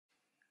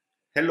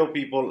Hello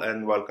people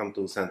and welcome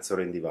to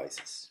Sensory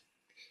Devices.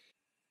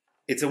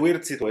 It's a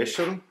weird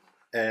situation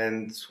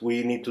and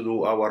we need to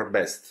do our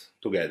best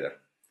together.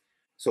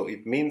 So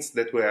it means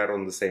that we are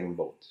on the same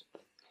boat.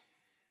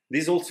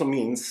 This also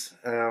means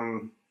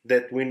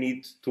that we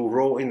need to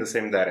row in the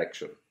same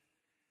direction.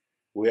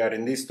 We are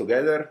in this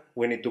together,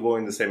 we need to go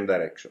in the same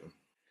direction.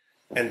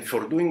 And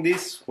for doing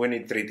this, we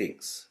need three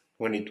things.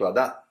 We need to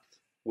adapt,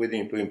 we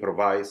need to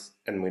improvise,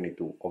 and we need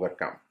to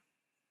overcome.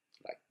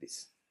 Like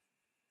this.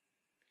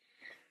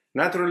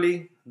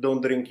 Naturally,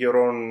 don't drink your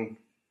own...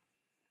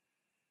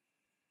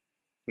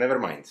 Never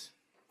mind.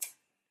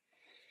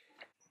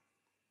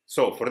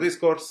 So, for this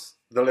course,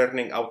 the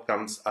learning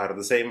outcomes are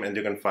the same and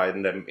you can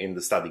find them in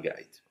the study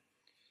guide.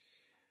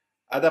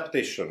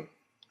 Adaptation.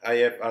 I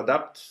have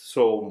adapt,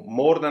 so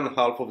more than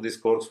half of this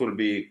course will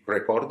be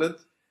recorded.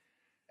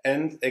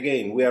 And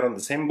again, we are on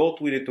the same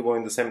boat, we need to go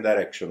in the same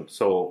direction.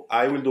 So,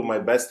 I will do my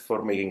best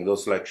for making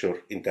those lectures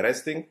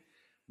interesting.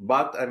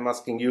 But I'm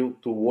asking you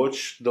to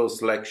watch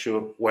those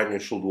lectures when you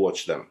should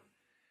watch them.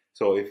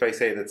 So if I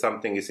say that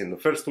something is in the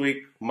first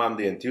week,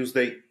 Monday and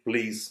Tuesday,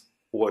 please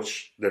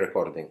watch the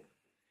recording.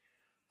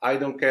 I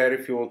don't care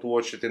if you want to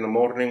watch it in the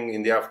morning,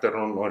 in the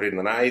afternoon, or in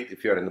the night.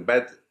 If you're in the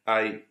bed,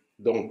 I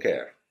don't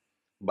care.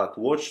 But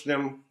watch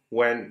them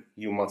when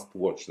you must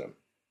watch them.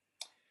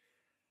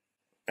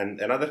 And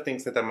another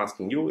thing that I'm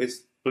asking you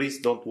is, please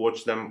don't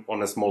watch them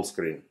on a small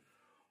screen.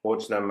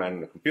 Watch them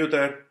on a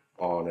computer,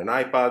 on an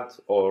iPad,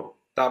 or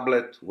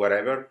tablet,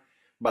 wherever,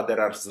 but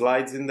there are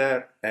slides in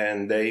there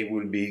and they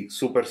will be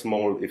super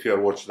small if you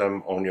watch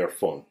them on your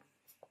phone.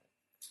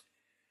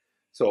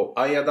 So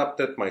I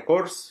adapted my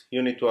course,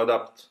 you need to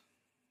adapt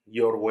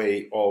your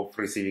way of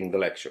receiving the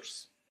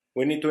lectures.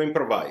 We need to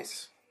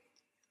improvise.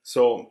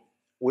 So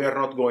we are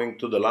not going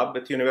to the lab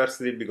at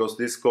university because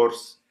this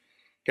course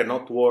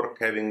cannot work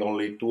having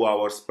only 2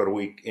 hours per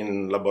week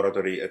in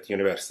laboratory at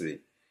university.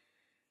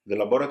 The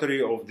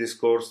laboratory of this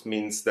course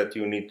means that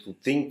you need to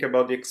think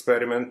about the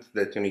experiment,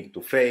 that you need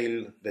to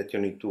fail, that you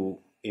need to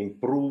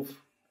improve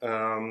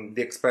the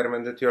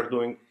experiment that you are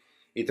doing.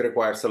 It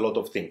requires a lot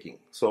of thinking.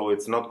 So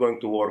it's not going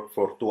to work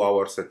for 2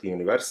 hours at the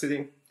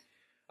university.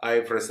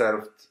 I've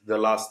reserved the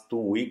last 2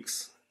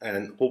 weeks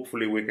and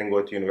hopefully we can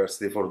go to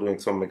university for doing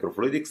some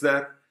microfluidics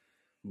there.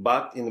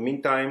 But in the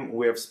meantime,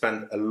 we have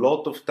spent a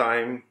lot of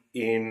time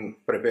in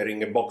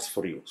preparing a box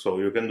for you. So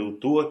you can do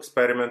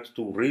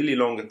 2 really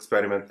long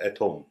experiments at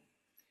home.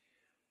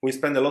 We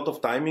spend a lot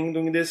of time in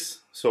doing this,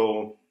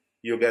 so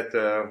you get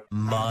a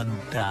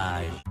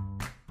montage.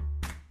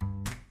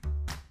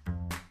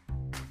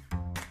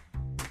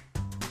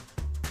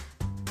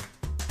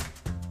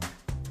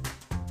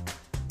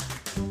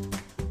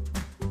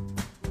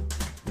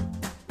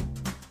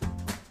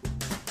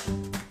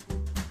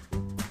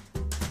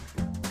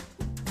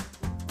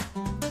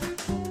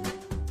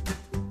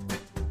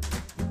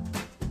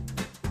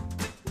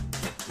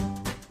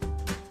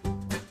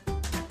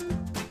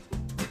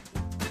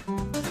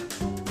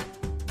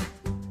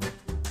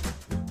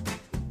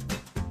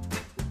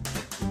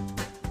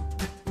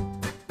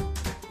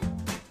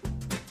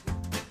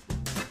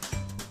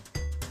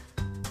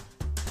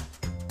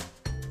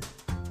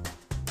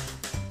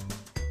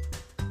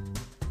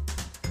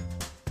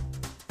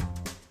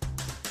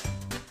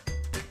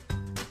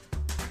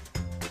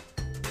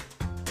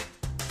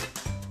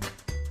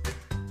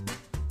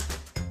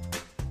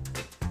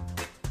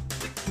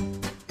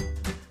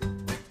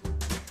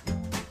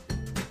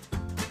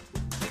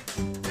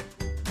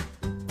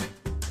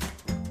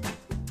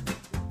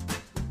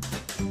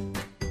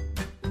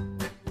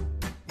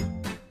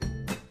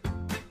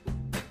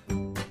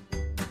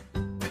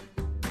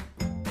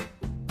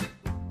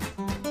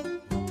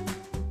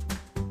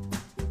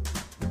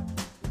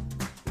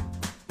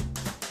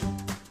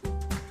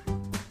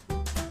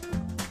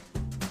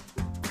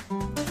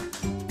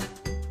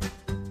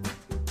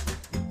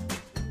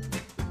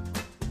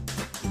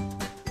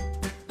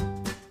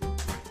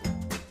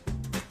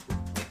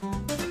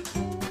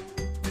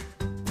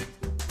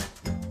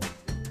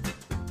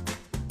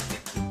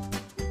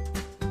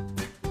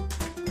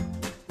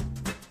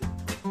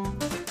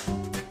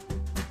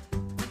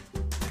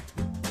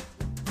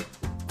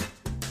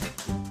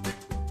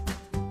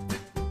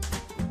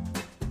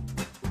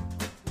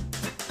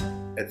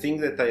 A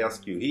thing that I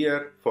ask you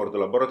here for the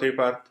laboratory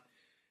part,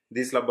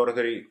 this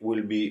laboratory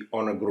will be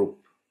on a group.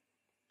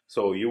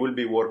 So you will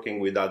be working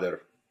with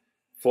other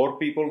 4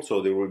 people,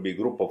 so there will be a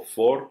group of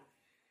 4.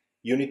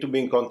 You need to be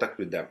in contact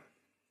with them.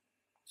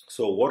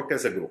 So work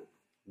as a group.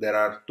 There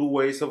are 2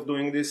 ways of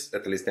doing this,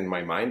 at least in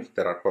my mind.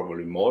 There are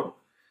probably more.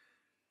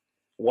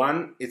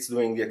 One, it's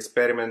doing the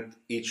experiment,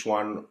 each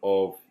one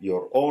of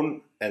your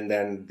own, and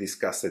then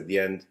discuss at the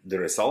end the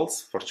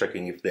results for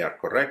checking if they are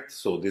correct.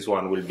 So this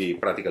one will be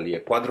practically a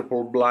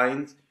quadruple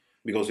blind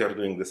because you are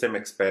doing the same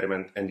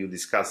experiment and you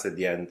discuss at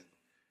the end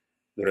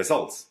the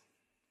results.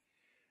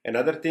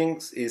 Another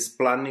thing is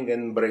planning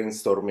and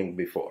brainstorming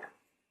before.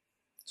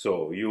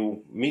 So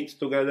you meet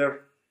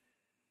together,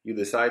 you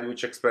decide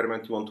which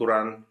experiment you want to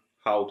run,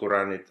 how to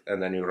run it, and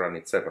then you run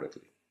it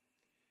separately.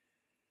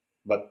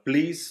 But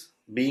please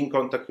be in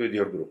contact with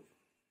your group.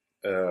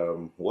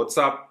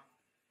 WhatsApp,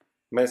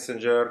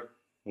 Messenger,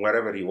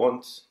 wherever you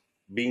want,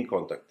 be in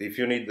contact. If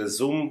you need a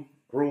Zoom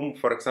room,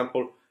 for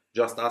example,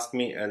 just ask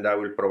me and I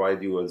will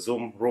provide you a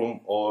Zoom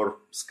room or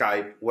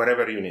Skype,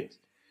 wherever you need.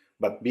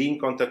 But be in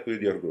contact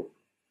with your group.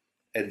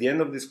 At the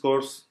end of this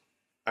course,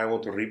 I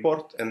want a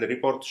report, and the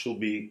report should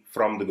be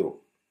from the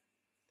group.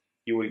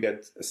 You will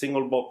get a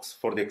single box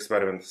for the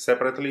experiment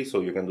separately,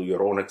 so you can do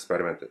your own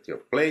experiment at your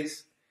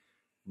place,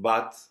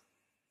 but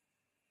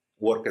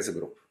work as a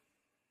group.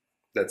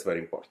 That's very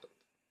important.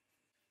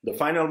 The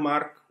final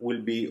mark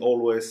will be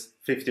always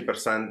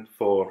 50%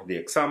 for the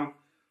exam,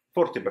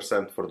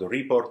 40% for the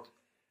report,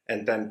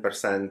 and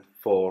 10%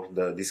 for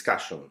the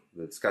discussion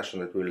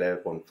that we'll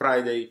have on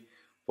Friday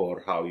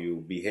for how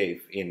you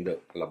behave in the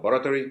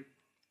laboratory,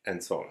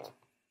 and so on.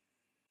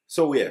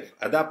 So we have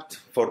adapt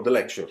for the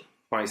lecture,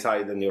 my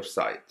side and your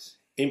side,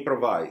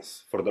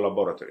 improvise for the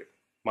laboratory,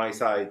 my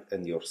side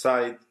and your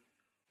side,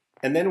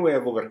 and then we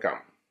have overcome.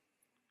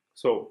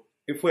 So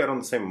if we are on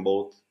the same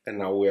boat and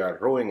now we are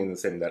rowing in the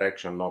same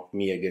direction, not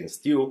me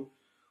against you,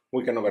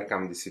 we can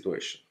overcome this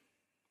situation.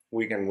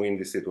 We can win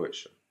this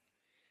situation.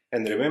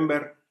 And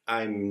remember,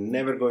 I'm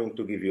never going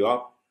to give you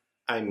up.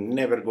 I'm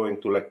never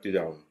going to let you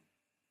down.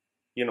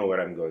 You know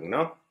where I'm going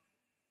now?